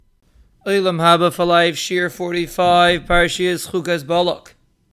Olamhaba4life, Shiur 45, Parshas Chukas Balak.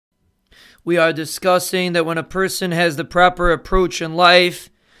 We are discussing that when a person has the proper approach in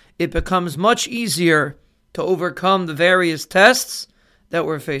life, it becomes much easier to overcome the various tests that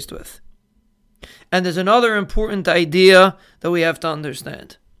we're faced with. And there's another important idea that we have to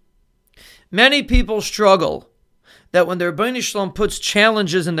understand. Many people struggle that when their Rebbeinu Shalom puts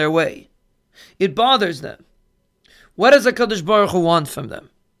challenges in their way, it bothers them. What does HaKadosh Baruch Hu want from them?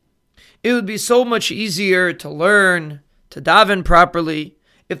 It would be so much easier to learn, to daven properly,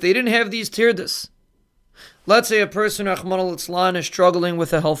 if they didn't have these tirdas. Let's say a person, Rahman al-Islan, is struggling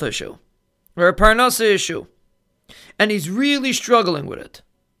with a health issue, or a parnasa issue, and he's really struggling with it.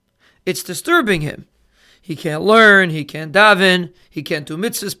 It's disturbing him. He can't learn, he can't daven, he can't do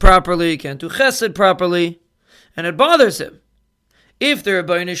mitzvahs properly, he can't do chesed properly, and it bothers him. If the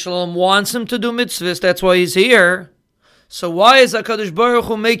Rebbeinu Shalom wants him to do mitzvahs, that's why he's here. So why is HaKadosh Baruch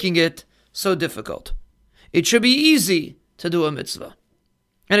Hu making it so difficult? It should be easy to do a mitzvah.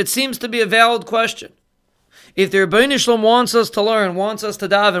 And it seems to be a valid question. If the Rebbeinu Shalom wants us to learn, wants us to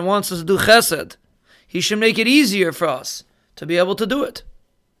daven, wants us to do chesed, he should make it easier for us to be able to do it.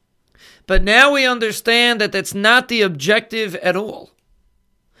 But now we understand that that's not the objective at all.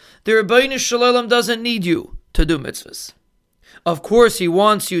 The Rebbeinu Shalom doesn't need you to do mitzvahs. Of course, he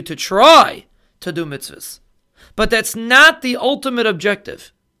wants you to try to do mitzvahs. But that's not the ultimate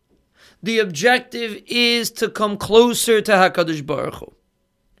objective. The objective is to come closer to HaKadosh Baruch Hu.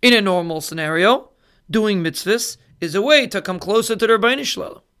 In a normal scenario, doing mitzvahs is a way to come closer to the Rebbeinu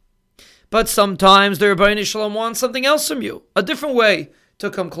Shalom. But sometimes the Rebbeinu Shalom wants something else from you, a different way to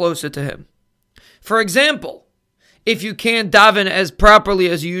come closer to him. For example, if you can't daven as properly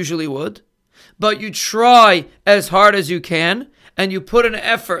as you usually would, but you try as hard as you can, and you put an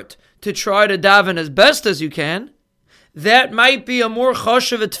effort to try to daven as best as you can, that might be a more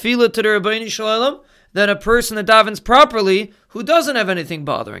chashuv tefillah to the Rebbeinu Shalom than a person that davens properly who doesn't have anything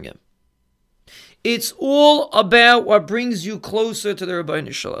bothering him. It's all about what brings you closer to the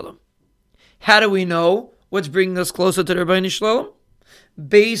Rebbeinu Shalom. How do we know what's bringing us closer to the Rebbeinu Shalom?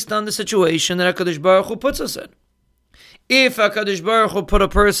 Based on the situation that HaKadosh Baruch Hu puts us in. If HaKadosh Baruch Hu put a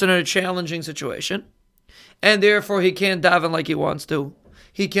person in a challenging situation, and therefore he can't daven like he wants to,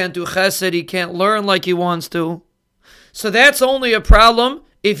 he can't do chesed, he can't learn like he wants to, so that's only a problem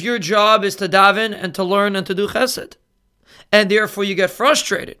if your job is to daven and to learn and to do chesed. And therefore you get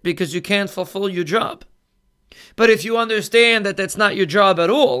frustrated because you can't fulfill your job. But if you understand that that's not your job at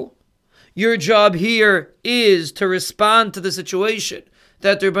all, your job here is to respond to the situation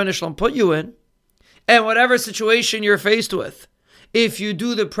that the Rebbeinu Shalom put you in, and whatever situation you're faced with, if you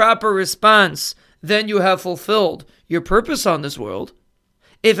do the proper response, then you have fulfilled your purpose on this world.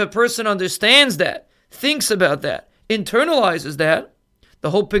 If a person understands that, thinks about that, internalizes that,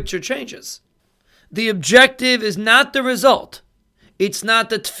 the whole picture changes. The objective is not the result. It's not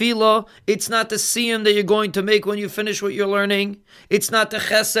the tefillah. It's not the siyum that you're going to make when you finish what you're learning. It's not the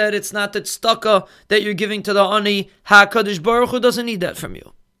chesed. It's not the tzedakah that you're giving to the ani. HaKadosh Baruch Hu doesn't need that from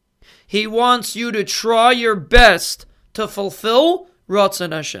you. He wants you to try your best to fulfill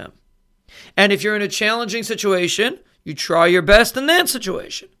Ratzon Hashem. And if you're in a challenging situation, you try your best in that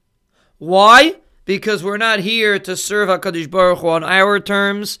situation. Why? Because we're not here to serve HaKadosh Baruch Hu on our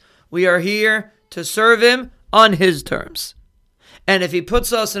terms. We are here to serve Him on His terms. And if He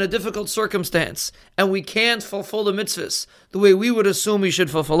puts us in a difficult circumstance and we can't fulfill the mitzvahs the way we would assume we should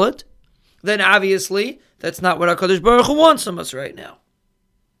fulfill it, then obviously that's not what HaKadosh Baruch Hu wants from us right now.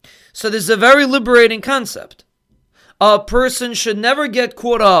 So this is a very liberating concept. A person should never get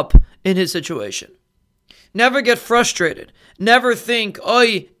caught up in his situation. Never get frustrated. Never think,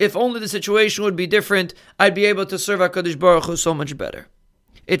 "Oy, if only the situation would be different, I'd be able to serve HaKadosh Baruch Hu so much better."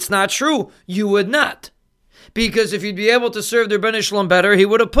 It's not true. You would not. Because if you'd be able to serve the Rebbeinu Shalom better, He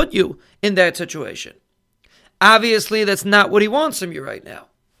would have put you in that situation. Obviously, that's not what He wants from you right now.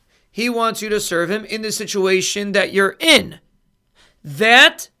 He wants you to serve Him in the situation that you're in.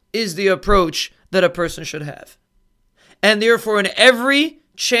 That is the approach that a person should have. And therefore, in every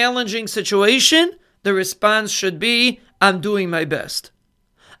challenging situation, the response should be, I'm doing my best.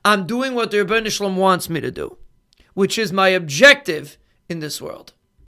 I'm doing what the Rebbeinu Shalom wants me to do, which is my objective in this world.